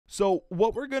So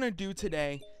what we're going to do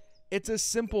today, it's a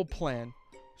simple plan.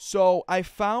 So I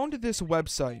found this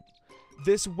website.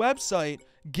 This website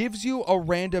gives you a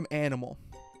random animal,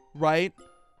 right?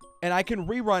 And I can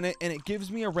rerun it and it gives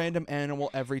me a random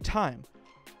animal every time.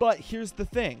 But here's the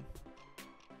thing.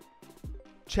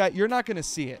 Chat, you're not going to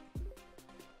see it.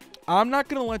 I'm not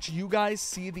going to let you guys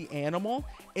see the animal.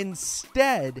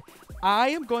 Instead,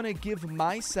 I am going to give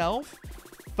myself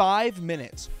 5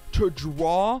 minutes to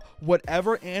draw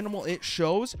whatever animal it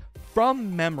shows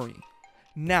from memory.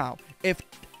 Now, if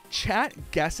chat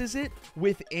guesses it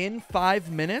within 5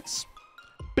 minutes,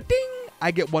 ba-ding,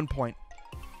 I get 1 point.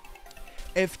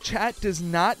 If chat does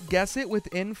not guess it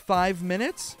within 5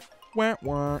 minutes, wah,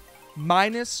 wah,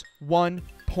 minus 1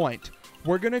 point.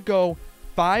 We're going to go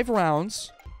 5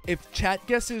 rounds. If chat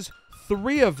guesses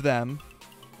 3 of them,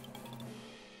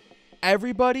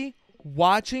 everybody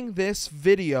watching this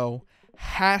video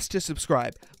has to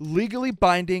subscribe. Legally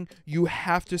binding, you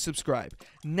have to subscribe.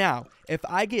 Now, if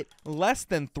I get less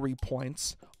than 3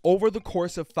 points over the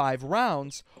course of 5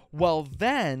 rounds, well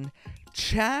then,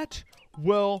 chat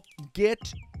will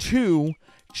get to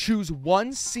choose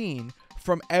one scene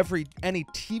from any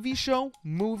TV show,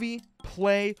 movie,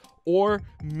 play, or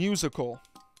musical.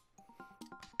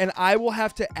 And I will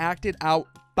have to act it out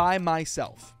by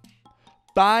myself.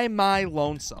 By my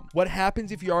lonesome. What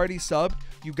happens if you already subbed?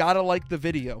 You gotta like the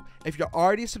video. If you're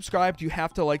already subscribed, you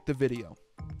have to like the video.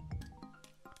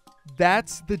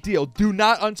 That's the deal. Do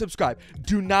not unsubscribe.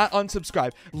 Do not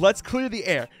unsubscribe. Let's clear the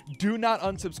air. Do not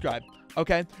unsubscribe.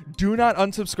 Okay? Do not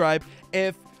unsubscribe.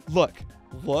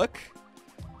 Look.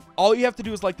 All you have to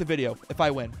do is like the video if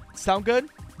I win. Sound good?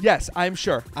 Yes, I'm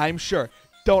sure.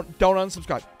 Don't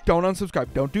unsubscribe. Don't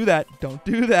unsubscribe. Don't do that. Don't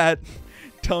do that.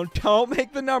 Don't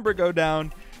make the number go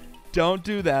down. Don't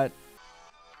do that.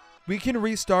 We can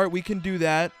restart. We can do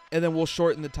that. And then we'll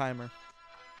shorten the timer.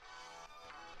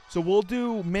 So we'll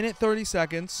do minute 30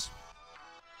 seconds.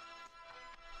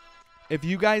 If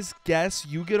you guys guess,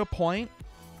 you get a point.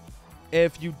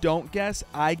 If you don't guess,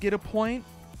 I get a point.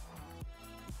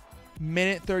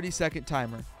 Minute 30-second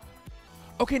timer.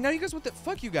 Okay, now you guys want the...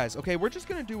 Fuck you guys. Okay, we're just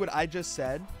going to do what I just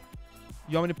said.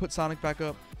 You want me to put Sonic back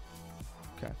up?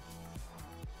 Okay.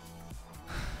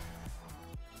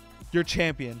 You're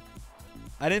champion.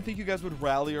 I didn't think you guys would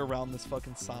rally around this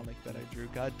fucking Sonic that I drew.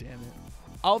 God damn it.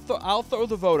 I'll throw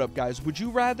the vote up, guys. Would you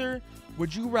rather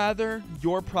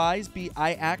your prize be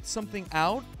I act something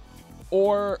out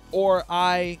or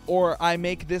I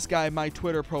make this guy my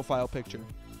Twitter profile picture?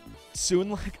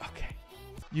 Soon, like, okay.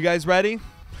 You guys ready?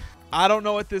 I don't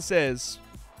know what this is.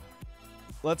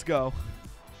 Let's go.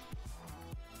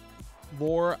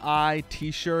 Lore Eye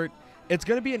t-shirt. It's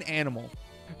gonna be an animal.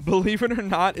 Believe it or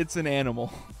not, it's an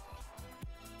animal.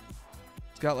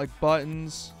 It's got like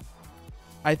buttons.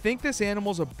 I think this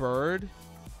animal's a bird.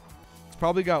 It's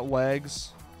probably got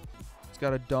legs. It's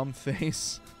got a dumb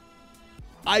face.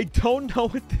 I don't know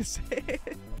what this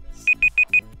is.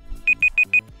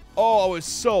 Oh, I was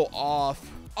so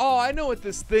off. Oh, I know what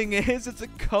this thing is. It's a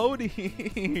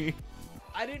Cody.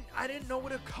 I didn't know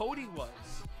what a Cody was.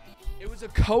 It was a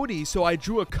Cody, so I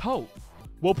drew a coat.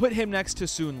 We'll put him next to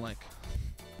Soonlink.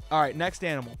 All right, next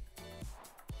animal.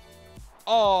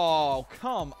 Oh,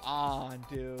 come on,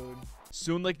 dude.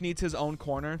 Soonlink needs his own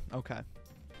corner. Okay.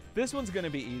 This one's going to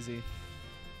be easy.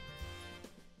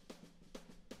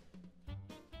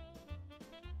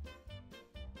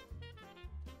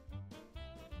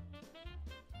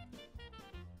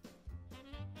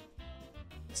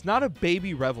 It's not a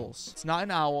baby Revels. It's not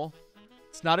an owl.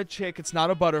 It's not a chick. It's not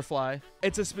a butterfly.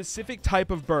 It's a specific type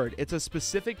of bird. It's a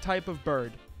specific type of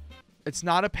bird. It's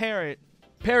not a parrot.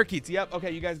 Parakeets. Yep.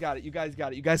 Okay, you guys got it. You guys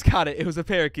got it. It was a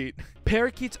parakeet.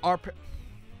 Parakeets are...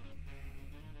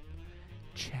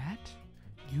 Chat?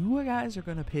 You guys are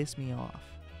going to piss me off.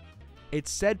 It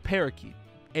said parakeet.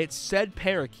 It said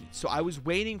parakeet. So I was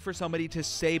waiting for somebody to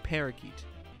say parakeet.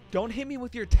 Don't hit me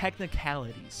with your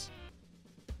technicalities.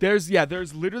 There's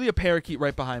literally a parakeet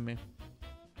right behind me.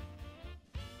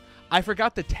 I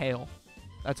forgot the tail.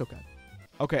 That's okay.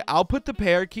 Okay, I'll put the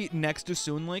parakeet next to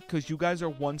Soonlink because you guys are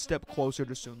one step closer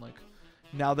to Soonlink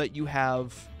now that you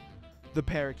have the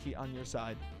parakeet on your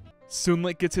side.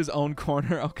 Soonlink gets his own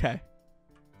corner. Okay.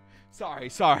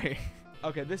 Sorry.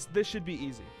 Okay, this should be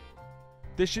easy.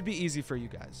 This should be easy for you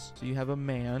guys. So you have a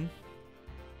man.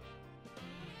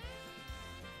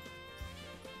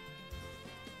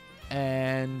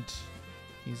 And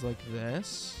he's like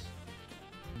this.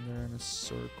 And they're in a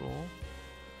circle.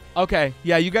 Okay,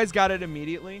 yeah, you guys got it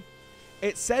immediately.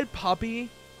 It said puppy,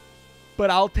 but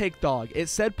I'll take dog. It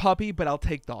said puppy, but I'll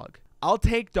take dog. I'll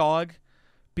take dog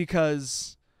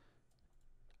because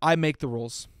I make the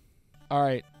rules. All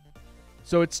right.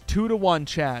 So it's 2-1,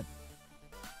 chat.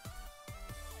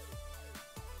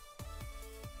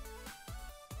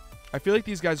 I feel like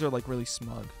these guys are like really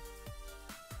smug.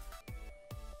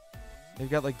 They've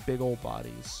got like big old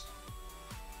bodies.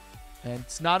 And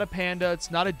it's not a panda. It's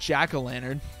not a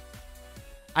jack-o'-lantern.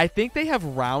 I think they have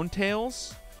round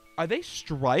tails. Are they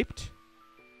striped?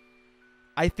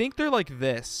 I think they're like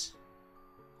this.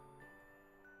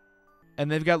 And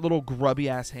they've got little grubby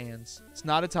ass hands. It's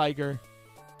not a tiger.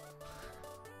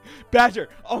 Badger.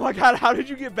 Oh my god, how did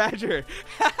you get Badger?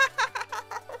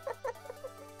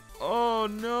 Oh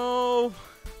no.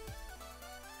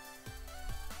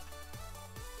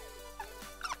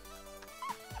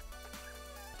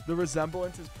 The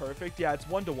resemblance is perfect. Yeah, it's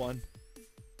 1-1.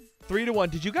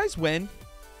 3-1. Did you guys win?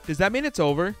 Does that mean it's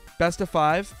over? Best of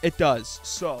 5? It does.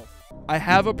 So, I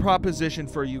have a proposition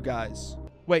for you guys.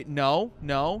 Wait, no.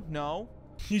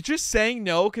 You just saying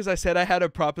no because I said I had a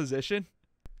proposition?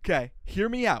 Okay, hear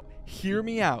me out. Hear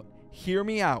me out. Hear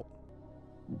me out.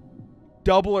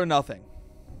 Double or nothing.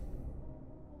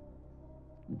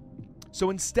 So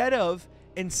instead of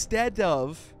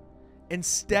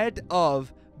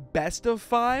best of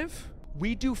 5,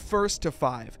 we do first to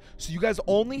 5. So you guys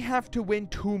only have to win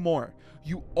 2 more.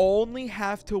 You only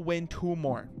have to win 2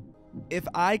 more. If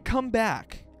I come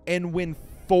back and win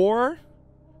 4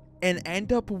 and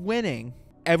end up winning,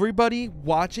 everybody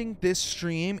watching this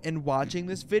stream and watching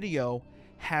this video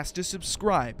has to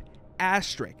subscribe.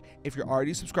 Asterisk. If you're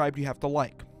already subscribed, you have to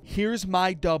like. Here's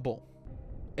my double.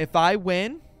 If I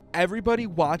win, everybody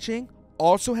watching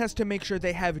also has to make sure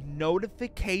they have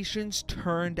notifications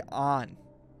turned on.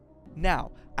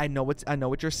 Now, I know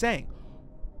what you're saying.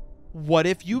 What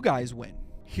if you guys win?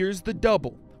 Here's the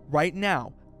double. Right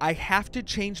now, I have to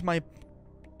change my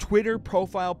Twitter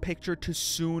profile picture to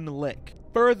Soon Lick.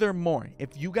 Furthermore, if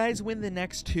you guys win the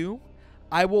next 2,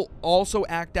 I will also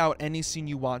act out any scene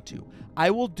you want to. I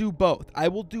will do both. I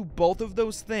will do both of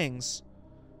those things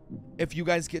if you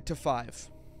guys get to 5.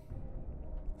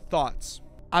 Thoughts?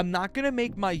 I'm not going to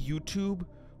make my YouTube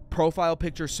profile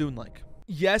picture Soon Lick.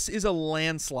 Yes is a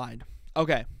landslide.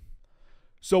 Okay.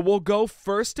 So we'll go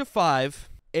first to 5.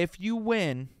 If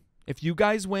you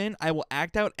guys win, I will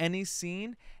act out any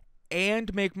scene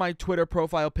and make my Twitter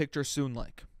profile picture Soon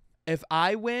Lick. If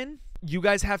I win, you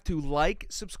guys have to like,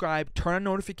 subscribe, turn on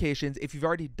notifications. If you've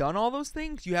already done all those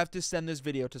things, you have to send this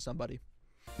video to somebody.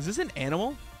 Is this an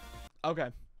animal? Okay.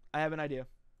 I have an idea.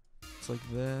 It's like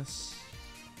this.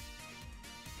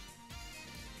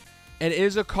 It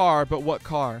is a car, but what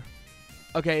car?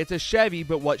 Okay, it's a Chevy,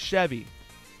 but what Chevy?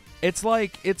 It's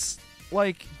like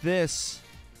this.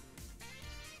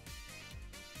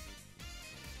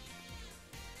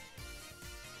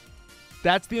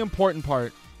 That's the important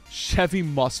part. Chevy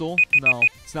muscle? No,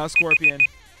 it's not a Scorpion.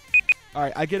 All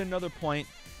right, I get another point.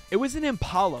 It was an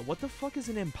Impala. What the fuck is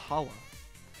an Impala?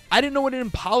 I didn't know what an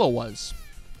Impala was.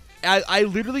 I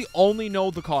literally only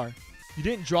know the car. You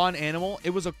didn't draw an animal.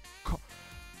 It was a car.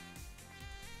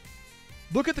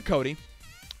 Look at the Cody.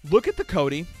 Look at the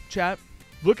Cody, chat.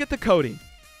 Look at the Cody.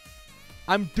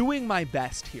 I'm doing my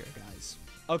best here, guys.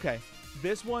 Okay,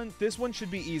 this one should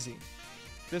be easy.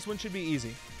 This one should be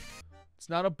easy. It's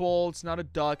not a bull. It's not a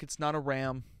duck. It's not a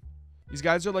ram. These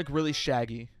guys are like really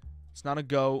shaggy. It's not a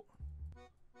goat.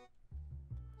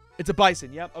 It's a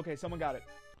bison. Yep. Okay, someone got it.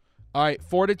 All right,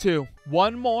 4-2.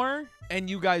 One more, and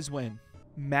you guys win.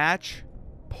 Match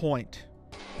point.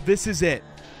 This is it.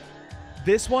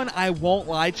 This one, I won't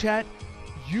lie, chat.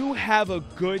 You have a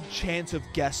good chance of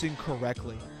guessing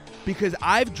correctly because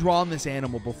I've drawn this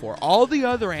animal before. All the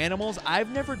other animals,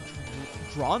 I've never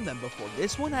drawn them before.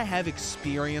 This one, I have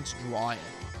experience drawing.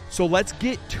 So let's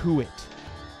get to it.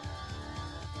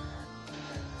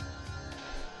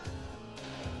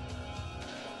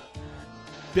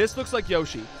 This looks like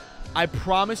Yoshi. I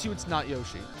promise you it's not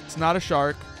Yoshi. It's not a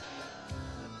shark.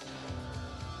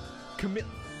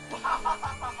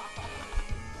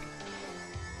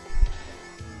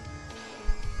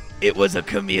 It was a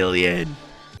chameleon.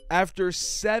 After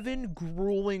 7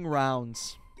 grueling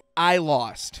rounds, I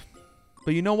lost.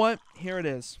 But you know what? Here it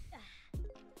is.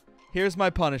 Here's my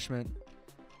punishment.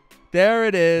 There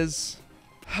it is.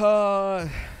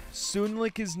 Soon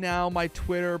Lick is now my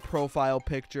Twitter profile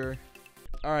picture.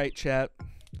 All right, chat.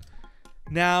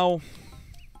 Now,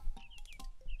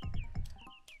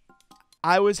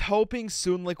 I was hoping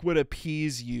Soon Lick would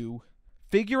appease you.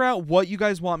 Figure out what you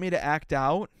guys want me to act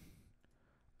out.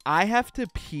 I have to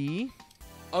pee.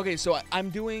 Okay, so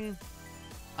I'm doing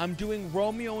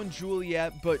Romeo and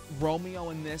Juliet, but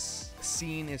Romeo in this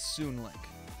scene is Soon Lick.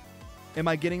 Am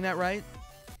I getting that right?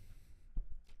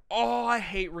 Oh, I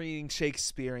hate reading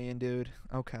Shakespearean, dude.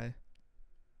 Okay.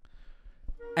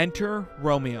 Enter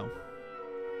Romeo.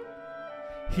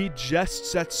 He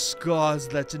jests at scars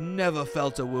that never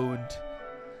felt a wound.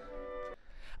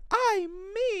 Ay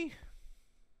me!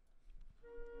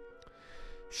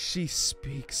 She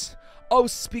speaks. Oh,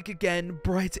 speak again,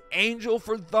 bright angel,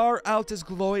 for thou art as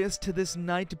glorious to this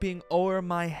night being o'er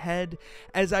my head,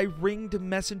 as I ringed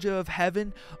messenger of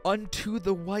heaven unto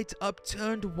the white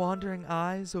upturned wandering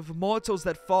eyes of mortals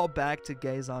that fall back to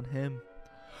gaze on him.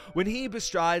 When he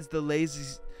bestrides the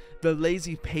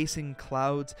lazy pacing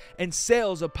clouds and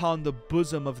sails upon the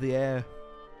bosom of the air.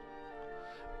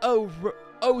 O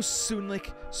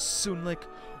Sunlik, Sunlik,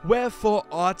 wherefore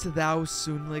art thou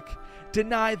Sunlik?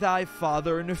 Deny thy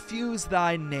father and refuse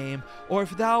thy name, or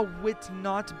if thou wilt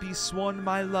not be sworn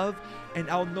my love, and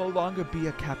I'll no longer be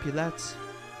a Capulet.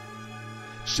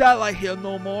 Shall I hear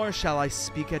no more? Shall I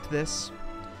speak at this?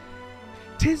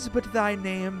 'Tis but thy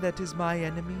name that is my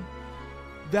enemy.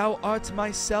 Thou art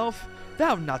myself,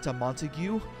 thou not a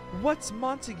Montague. What's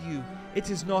Montague? It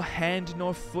is nor hand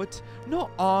nor foot,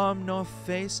 nor arm nor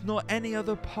face, nor any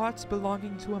other parts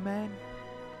belonging to a man.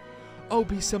 Oh,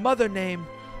 be some other name.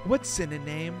 What's in a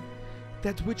name?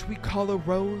 That which we call a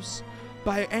rose,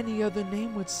 by any other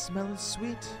name would smell as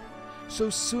sweet. So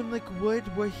Sunlik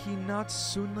would, were he not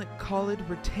Sunlik called,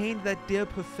 retain that dear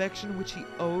perfection which he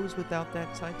owes without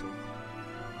that title.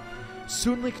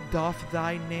 Sunlik doff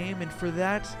thy name, and for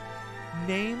that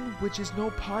name which is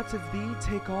no part of thee,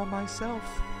 take all myself.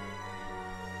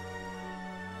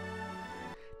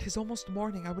 'Tis almost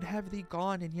morning, I would have thee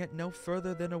gone, and yet no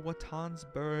further than a Watan's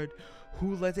bird,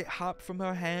 who let it hop from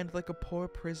her hand like a poor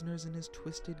prisoner's in his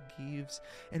twisted gyves,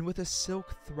 and with a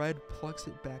silk thread plucks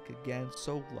it back again,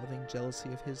 so loving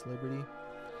jealousy of his liberty.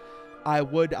 I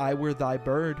would I were thy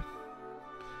bird.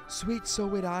 Sweet, so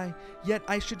would I, yet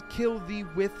I should kill thee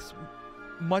with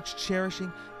much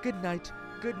cherishing. Good night,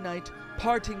 good night.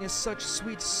 Parting is such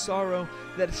sweet sorrow,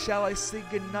 that shall I say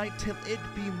good night till it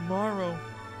be morrow.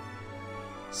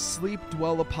 Sleep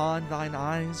dwell upon thine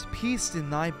eyes, peace in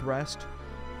thy breast.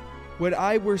 Would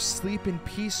I were sleep in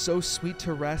peace so sweet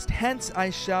to rest. Hence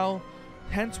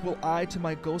will I to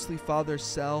my ghostly father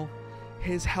sell,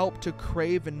 his help to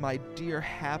crave and my dear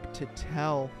hap to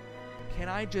tell. Can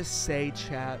I just say,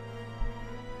 chat?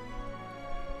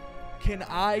 Can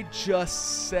I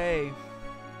just say,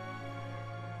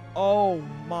 oh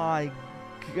my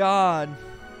God,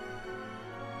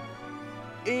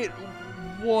 it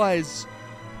was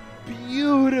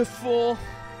beautiful,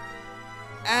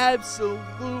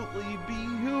 absolutely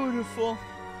beautiful.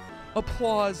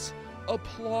 Applause,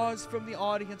 applause from the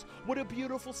audience. What a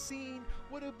beautiful scene,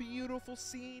 what a beautiful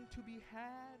scene to be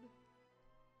had.